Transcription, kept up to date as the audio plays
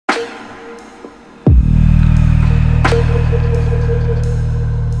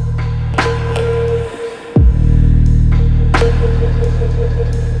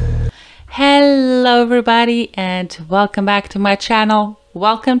Hello everybody and welcome back to my channel.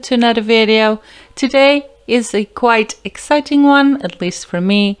 Welcome to another video. Today is a quite exciting one, at least for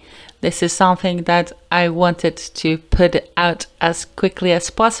me. This is something that I wanted to put out as quickly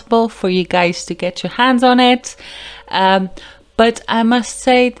as possible for you guys to get your hands on it. But I must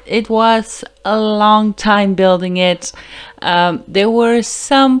say it was a long time building it. There were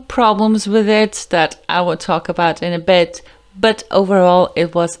some problems with it that I will talk about in a bit. But overall,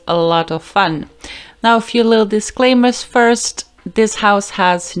 it was a lot of fun. Now, a few little disclaimers first. This house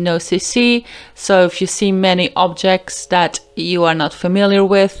has no CC, so if you see many objects that you are not familiar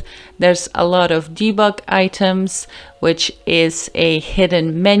with, there's a lot of debug items, which is a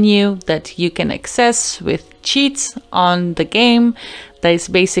hidden menu that you can access with cheats on the game. That is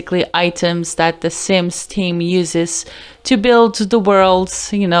basically items that the Sims team uses to build the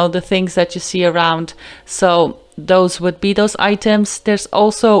worlds, you know, the things that you see around. So those would be those items. There's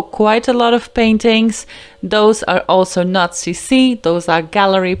also quite a lot of paintings. Those are also not CC, those are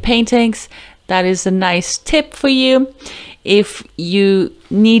gallery paintings. That is a nice tip for you. If you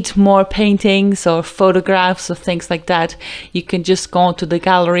need more paintings or photographs or things like that, you can just go onto the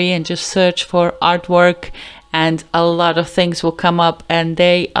gallery and just search for artwork and a lot of things will come up and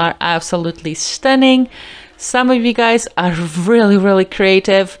they are absolutely stunning. Some of you guys are really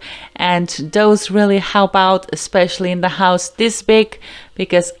creative and those really help out, especially in the house this big,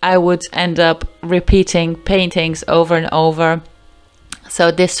 because I would end up repeating paintings over and over. So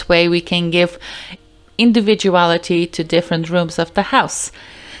this way we can give individuality to different rooms of the house.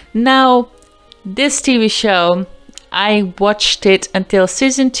 Now, this TV show, I watched it until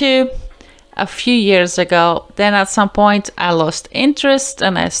season 2 a few years ago. Then at some point I lost interest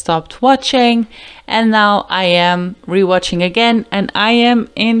and I stopped watching, and now I am rewatching again and I am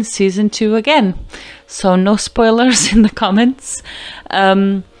in season 2 again. So no spoilers in the comments.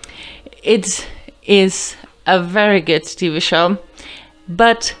 It is a very good TV show,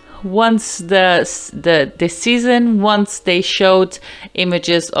 but once this season, once they showed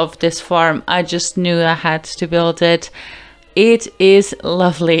images of this farm, I just knew I had to build it. It is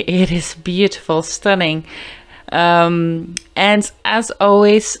lovely, it is beautiful, stunning. And as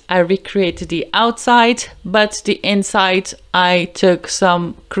always, I recreated the outside, but the inside I took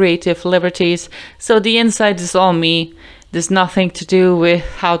some creative liberties. So the inside is all me. There's nothing to do with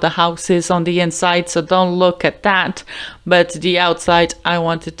how the house is on the inside, so don't look at that. But the outside, I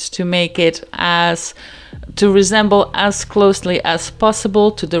wanted to make it to resemble as closely as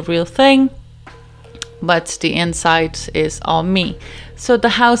possible to the real thing. But the inside is all me. So the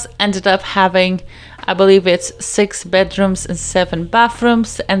house ended up having, I believe it's 6 bedrooms and 7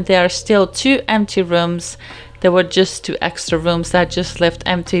 bathrooms, and there are still 2 empty rooms. There were just 2 extra rooms that I just left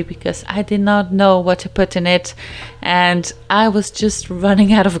empty because I did not know what to put in it, and I was just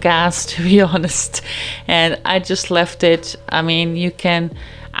running out of gas, to be honest, and I just left it. I mean, you can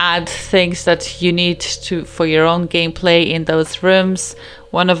add things that you need to for your own gameplay in those rooms.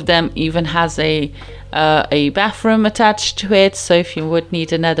 One of them even has a bathroom attached to it, so if you would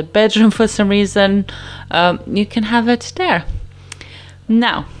need another bedroom for some reason, you can have it there.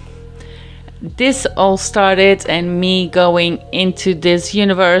 Now, this all started and me going into this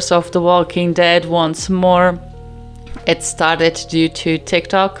universe of The Walking Dead once more. It started due to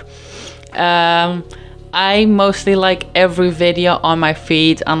TikTok. I mostly like every video on my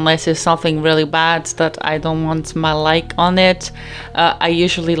feed unless it's something really bad that I don't want my like on it. I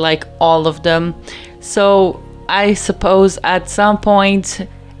usually like all of them. So I suppose at some point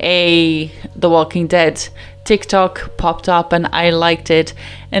The Walking Dead TikTok popped up and I liked it.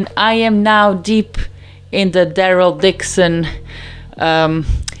 And I am now deep in the Daryl Dixon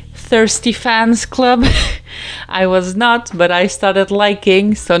thirsty fans club. I was not, but I started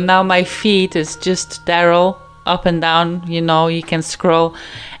liking, so now my feed is just Daryl up and down, you know, you can scroll.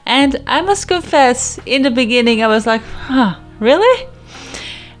 And I must confess, in the beginning I was like, huh, really?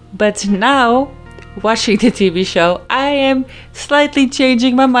 But now, watching the TV show, I am slightly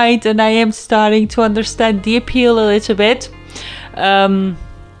changing my mind and I am starting to understand the appeal a little bit.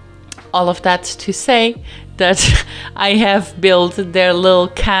 All of that to say that I have built their little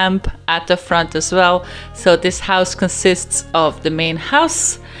camp at the front as well. So this house consists of the main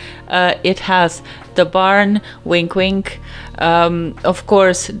house. It has the barn, wink wink. Of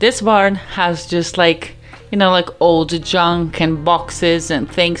course, this barn has just like, you know, like old junk and boxes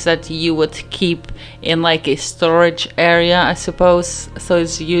and things that you would keep in like a storage area, I suppose. So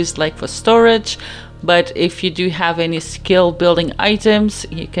it's used like for storage. But if you do have any skill building items,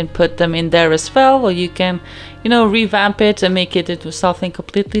 you can put them in there as well, or you can, you know, revamp it and make it into something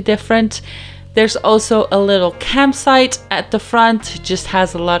completely different. There's also a little campsite at the front. It just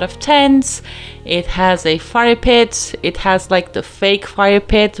has a lot of tents. It has a fire pit. It has like the fake fire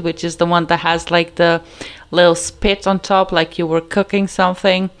pit, which is the one that has like the little spit on top, like you were cooking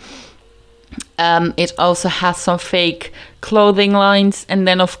something. It also has some fake clothing lines. And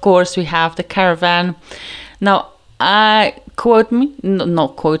then of course we have the caravan. Now, correct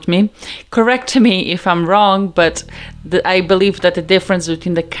me if I'm wrong, but I believe that the difference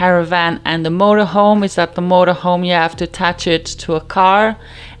between the caravan and the motorhome is that the motorhome you have to attach it to a car,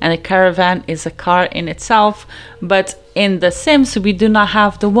 and a caravan is a car in itself. But in The Sims we do not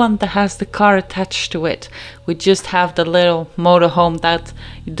have the one that has the car attached to it. We just have the little motorhome,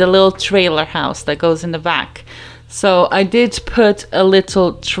 the little trailer house that goes in the back. So I did put a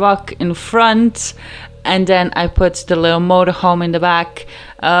little truck in front, and then I put the little motorhome in the back.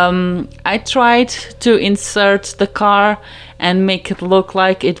 I tried to insert the car and make it look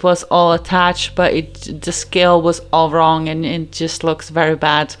like it was all attached, but the scale was all wrong and it just looks very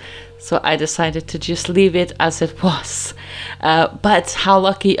bad. So I decided to just leave it as it was. But how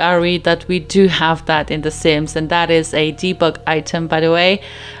lucky are we that we do have that in The Sims, and that is a debug item, by the way.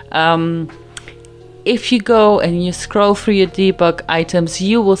 If you go and you scroll through your debug items,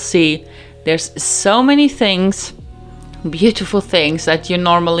 you will see there's so many things, beautiful things that you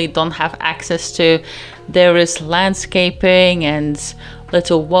normally don't have access to. There is landscaping and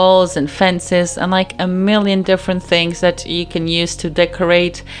little walls and fences and like a million different things that you can use to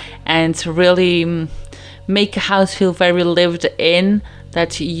decorate and really make a house feel very lived in,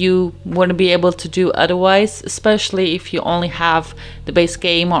 that you wouldn't be able to do otherwise, especially if you only have the base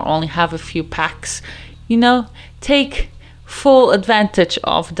game or only have a few packs. You know, take full advantage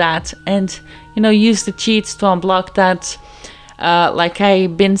of that and, you know, use the cheats to unblock that. Like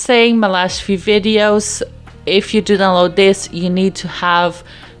I've been saying my last few videos, if you do download this, you need to have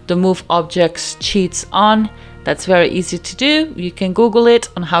the move objects cheats on. That's very easy to do. You can Google it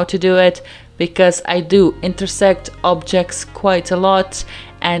on how to do it, because I do intersect objects quite a lot,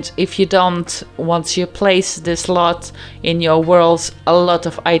 and if you don't, once you place this lot in your worlds, a lot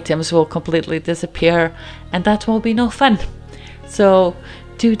of items will completely disappear, and that will be no fun. So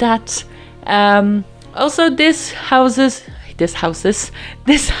do that. Also, this house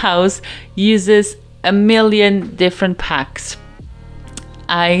uses a million different packs.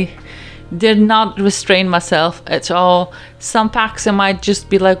 I did not restrain myself at all. Some packs it might just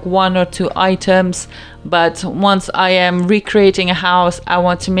be like 1 or 2 items, but once I am recreating a house, I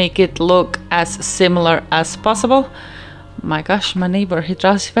want to make it look as similar as possible. My gosh, my neighbor, he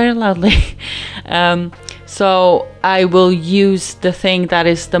drives very loudly. So I will use the thing that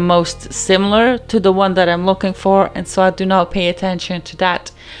is the most similar to the one that I'm looking for, and so I do not pay attention to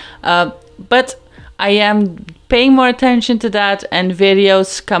that. But I am paying more attention to that, and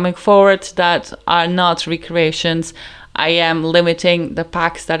videos coming forward that are not recreations, I am limiting the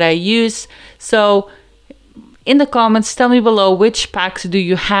packs that I use. So in the comments, tell me below which packs do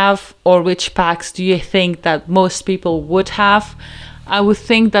you have, or which packs do you think that most people would have. I would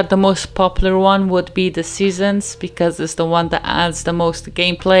think that the most popular one would be the seasons, because it's the one that adds the most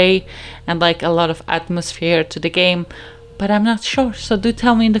gameplay and like a lot of atmosphere to the game, but I'm not sure, so do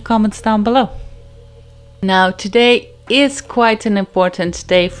tell me in the comments down below. Now, today is quite an important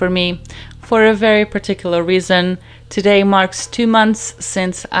day for me for a very particular reason. Today marks 2 months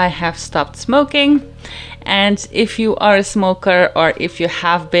since I have stopped smoking, and if you are a smoker or if you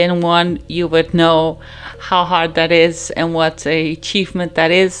have been one, you would know how hard that is and what an achievement that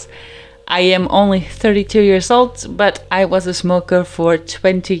is. I am only 32 years old, but I was a smoker for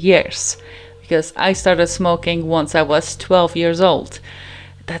 20 years because I started smoking once I was 12 years old.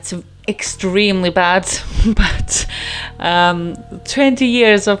 That's extremely bad, but 20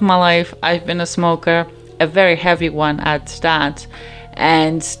 years of my life I've been a smoker, a very heavy one at that.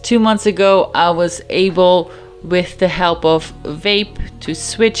 And 2 months ago I was able, with the help of vape, to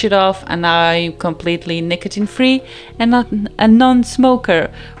switch it off, and now I'm completely nicotine free and not a non-smoker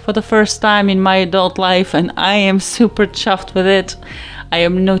for the first time in my adult life, and I am super chuffed with it. I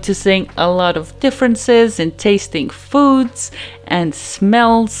am noticing a lot of differences in tasting foods and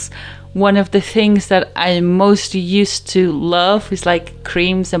smells. One of the things that I most used to love is like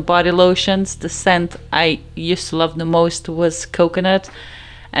creams and body lotions. The scent I used to love the most was coconut,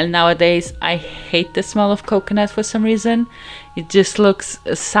 and nowadays I hate the smell of coconut for some reason. It just looks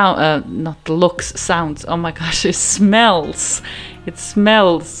sounds, oh my gosh, it smells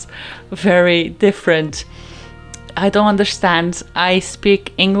very different. I don't understand. I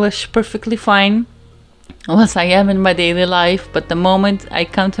speak English perfectly fine, as I am in my daily life, but the moment I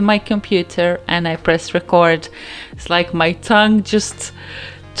come to my computer and I press record, it's like my tongue just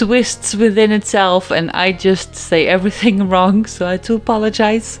twists within itself, and I just say everything wrong, so I do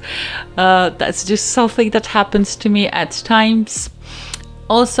apologize. That's just something that happens to me at times.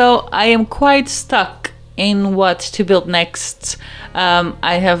 Also, I am quite stuck in what to build next.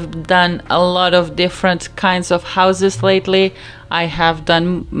 I have done a lot of different kinds of houses lately. I have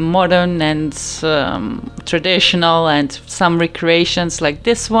done modern and traditional and some recreations like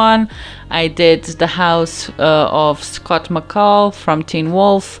this one. I did the house of Scott McCall from Teen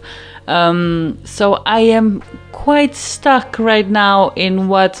Wolf. So I am quite stuck right now in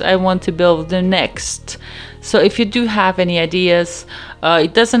what I want to build the next. So if you do have any ideas,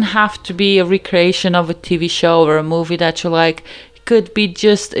 it doesn't have to be a recreation of a TV show or a movie that you like. It could be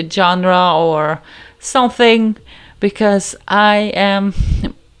just a genre or something, because I am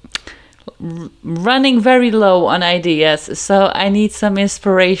running very low on ideas, so I need some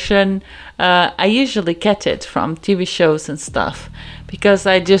inspiration. I usually get it from TV shows and stuff, because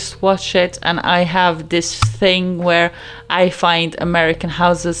I just watch it, and I have this thing where I find American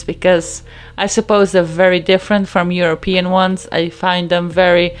houses, because I suppose they're very different from European ones. I find them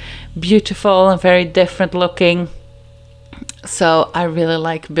very beautiful and very different looking. So I really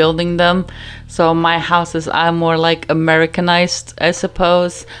like building them. So my houses are more like Americanized, I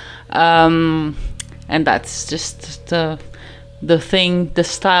suppose. And that's just the thing, the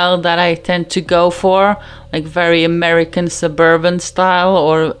style that I tend to go for, like very American suburban style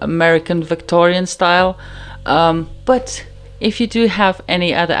or American Victorian style. But if you do have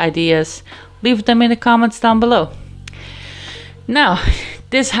any other ideas, leave them in the comments down below. Now,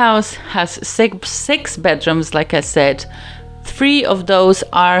 this house has six bedrooms, like I said. 3 of those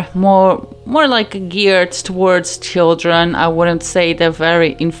are more like geared towards children. I wouldn't say they're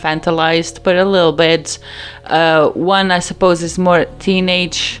very infantilized, but a little bit. One, I suppose, is more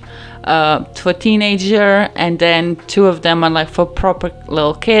teenage, for teenager, and then 2 of them are like for proper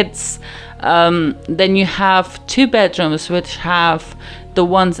little kids. Then you have 2 bedrooms which have the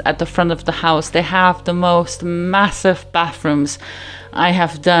ones at the front of the house. They have the most massive bathrooms I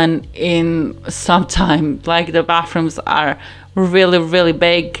have done in some time. Like, the bathrooms are really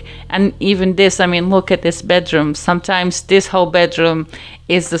big, and even this, I mean, look at this bedroom. Sometimes this whole bedroom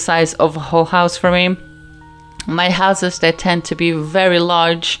is the size of a whole house for me. My houses, they tend to be very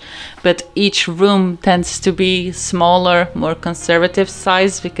large, but each room tends to be smaller, more conservative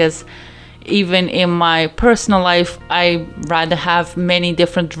size, because even in my personal life, I rather have many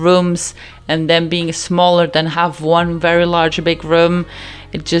different rooms, and then being smaller than have one very large big room.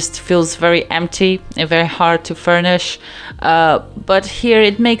 It just feels very empty and very hard to furnish. But here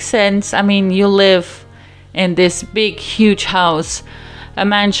it makes sense. I mean, you live in this big, huge house, a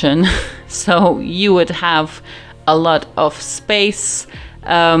mansion, so you would have a lot of space.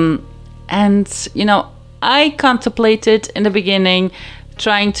 And, you know, I contemplated in the beginning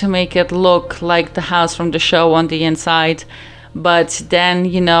trying to make it look like the house from the show on the inside. But then,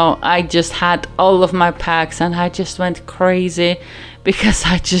 you know, I just had all of my packs and I just went crazy, because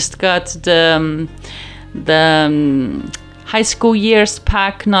I just got the high school years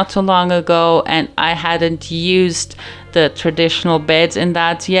pack not too long ago, and I hadn't used the traditional beds in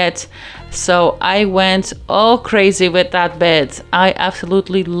that yet. So I went all crazy with that bed. I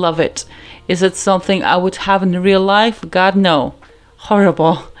absolutely love it. Is it something I would have in real life? God, no.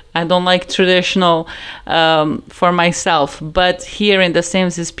 Horrible. I don't like traditional for myself, but here in The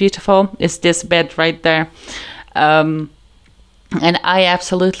Sims is beautiful. It's this bed right there. And I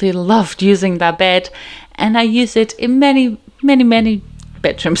absolutely loved using that bed, and I use it in many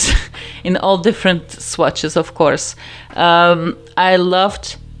bedrooms in all different swatches, of course. I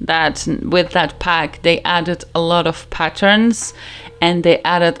loved that with that pack they added a lot of patterns, and they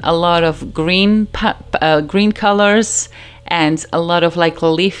added a lot of green colors and a lot of like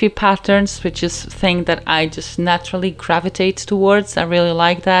leafy patterns, which is a thing that I just naturally gravitate towards. I really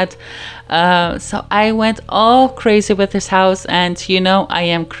like that. So I went all crazy with this house, and you know, I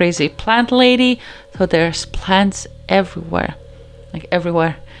am crazy plant lady, so there's plants everywhere, like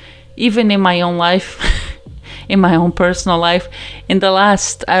everywhere, even in my own life. In my own personal life. In the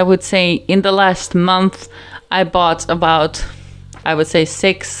last, I would say, in the last month, I bought about, I would say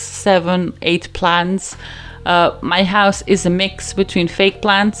 6, 7, 8 plants. My house is a mix between fake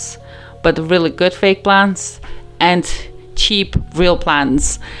plants, but really good fake plants, and cheap real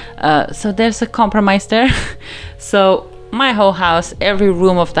plants. So there's a compromise there. So my whole house, every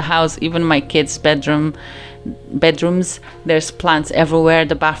room of the house, even my kids' bedrooms, there's plants everywhere.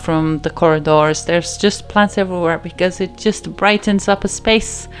 The bathroom, the corridors, there's just plants everywhere, because it just brightens up a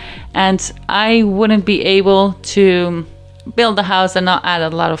space. And I wouldn't be able to build a house and not add a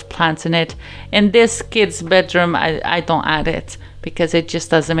lot of plants in it. In this kid's bedroom, I don't add it because it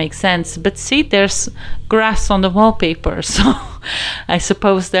just doesn't make sense. But see, there's grass on the wallpaper, so I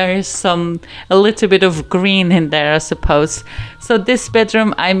suppose there is a little bit of green in there, I suppose. So this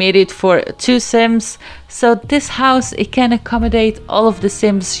bedroom, I made it for 2 Sims. So this house, it can accommodate all of the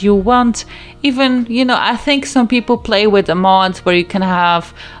Sims you want. Even, you know, I think some people play with a mod where you can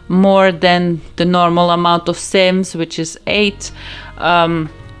have more than the normal amount of Sims, which is 8.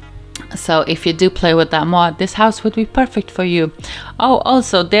 So if you do play with that mod, this house would be perfect for you. Oh,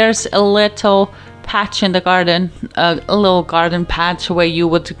 also there's a little patch in the garden, a little garden patch where you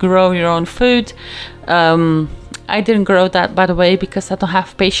would grow your own food. I didn't grow that, by the way, because I don't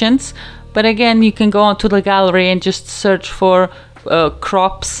have patience. But again, you can go onto the gallery and just search for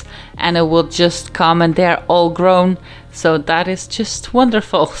crops, and it will just come, and they're all grown. So that is just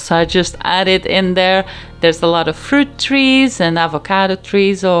wonderful. So I just added in there. There's a lot of fruit trees and avocado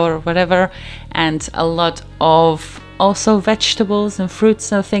trees or whatever, and a lot of also vegetables and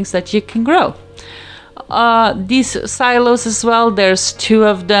fruits and things that you can grow. These silos as well, there's 2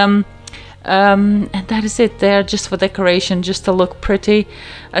 of them. And that is it. They're just for decoration, just to look pretty,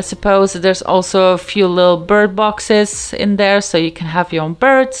 I suppose. There's also a few little bird boxes in there, so you can have your own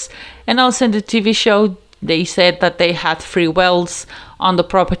birds. And also in the TV show, they said that they had free wells on the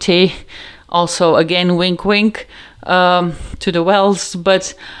property. Also, again, wink wink to the wells,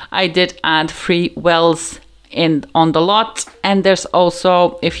 but I did add free wells on the lot. And there's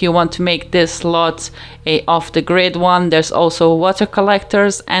also, if you want to make this lot a off-the-grid one, there's also water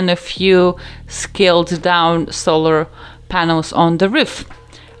collectors and a few scaled down solar panels on the roof.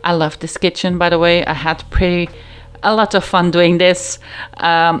 I love this kitchen, by the way. I had a lot of fun doing this.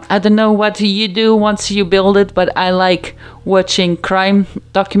 I don't know what you do once you build it, but I like watching crime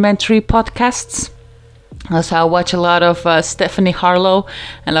documentary podcasts. So I watch a lot of Stephanie Harlow,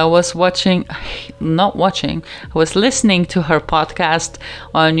 and I was listening to her podcast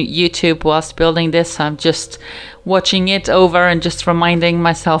on YouTube whilst building this. I'm just watching it over and just reminding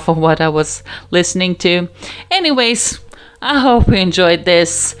myself of what I was listening to. Anyways, I hope you enjoyed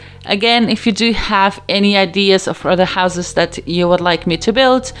this. Again, if you do have any ideas of other houses that you would like me to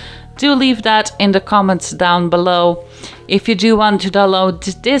build, do leave that in the comments down below. If you do want to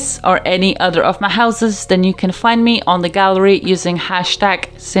download this or any other of my houses, then you can find me on the gallery using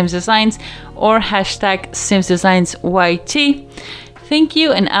hashtag simsdesigns or hashtag simsdesignsyt. Thank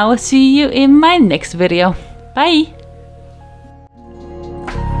you, and I will see you in my next video. Bye!